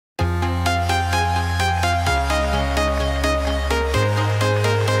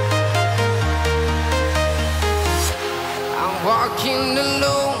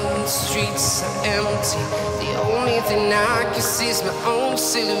see. The only thing I can see is my own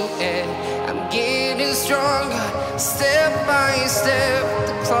silhouette. I'm getting stronger, step by step.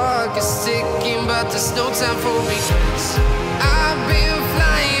 The clock is ticking, but there's no time for regrets. I've been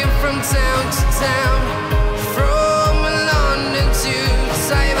flying from town to town, from London to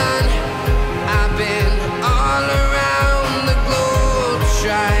Taiwan. I've been all around the globe,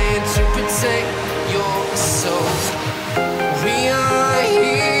 trying to protect your soul. We are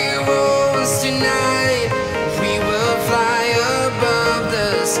heroes tonight. We will fly above the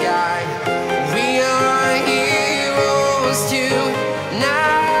sky. We are heroes tonight.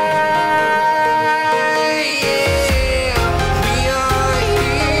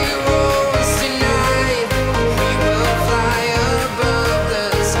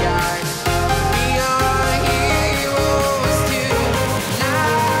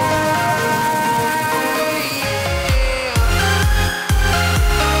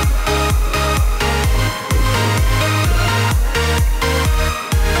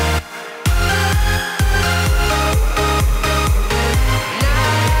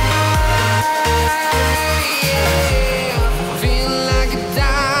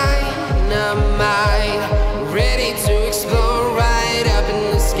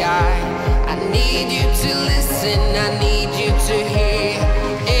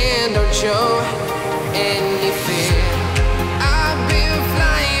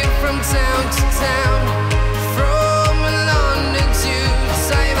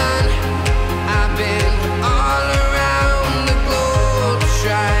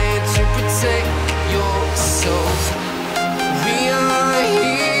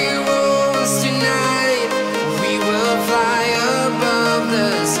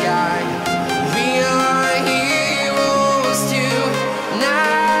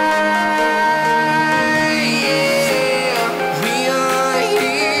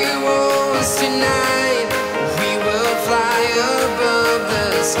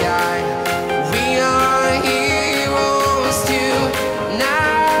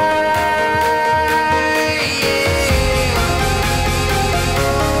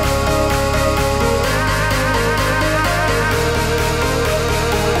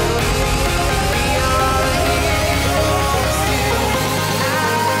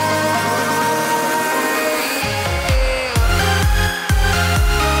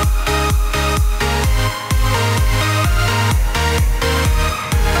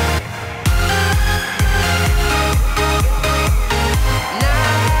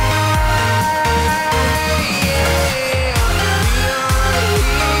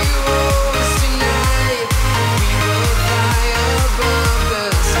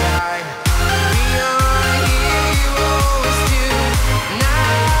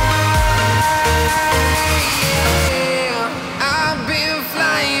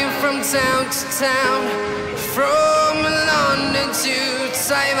 From London to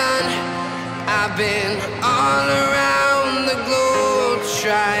Taiwan, I've been all around the globe,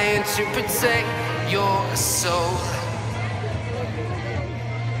 trying to protect your soul.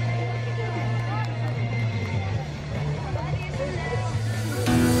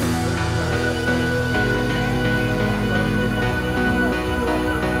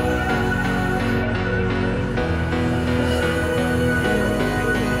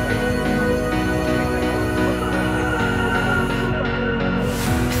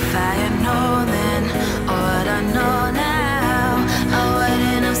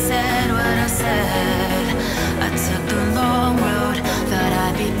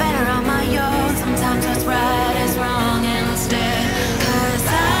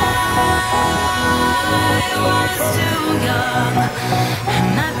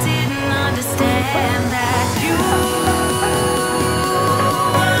 And I didn't understand that you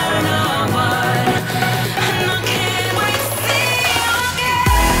were not one, and I can't wait to see you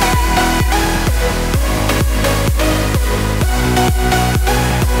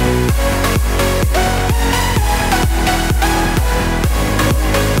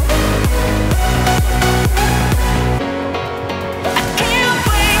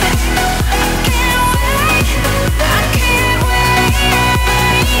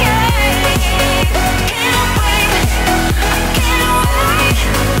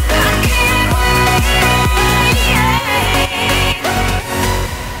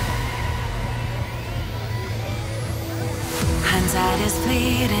Hindsight is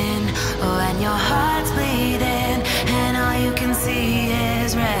fleeting, oh, and your heart's bleeding, and all you can see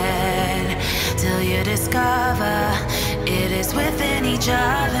is red, till you discover it is within each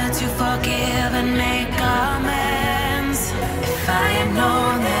other to forgive and make amends. If I had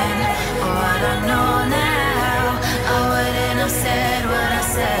known then, or what I know now, I wouldn't have said what I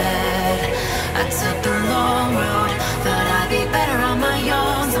said. I took the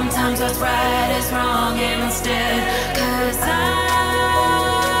Sometimes what's right is wrong and instead, 'cause I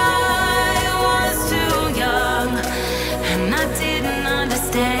was too young and I didn't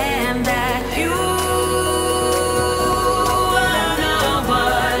understand that you are the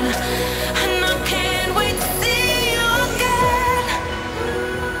one, and I can't wait to see you again.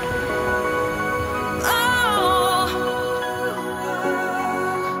 Oh,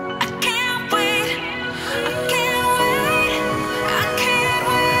 I can't wait, I can't wait, I can't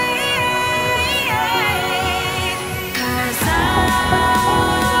wait, 'cause I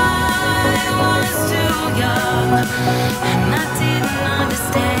was too young and I didn't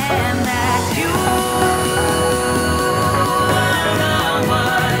understand that you are the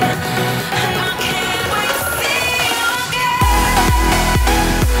one, and I can't wait to see you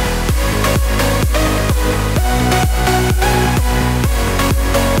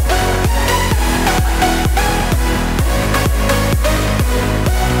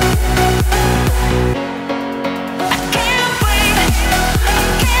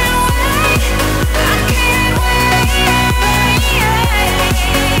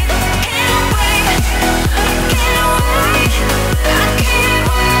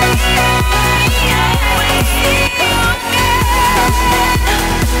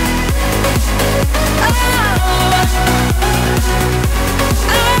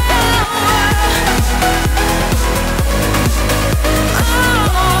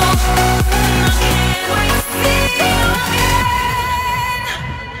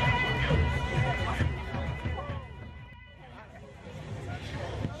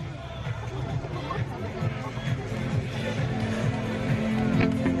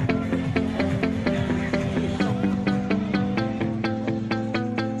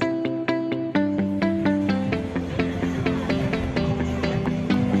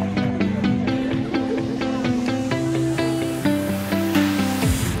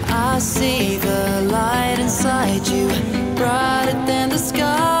I see the light inside you, brighter than the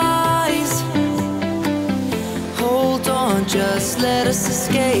skies. Hold on, just let us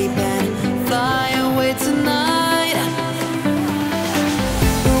escape.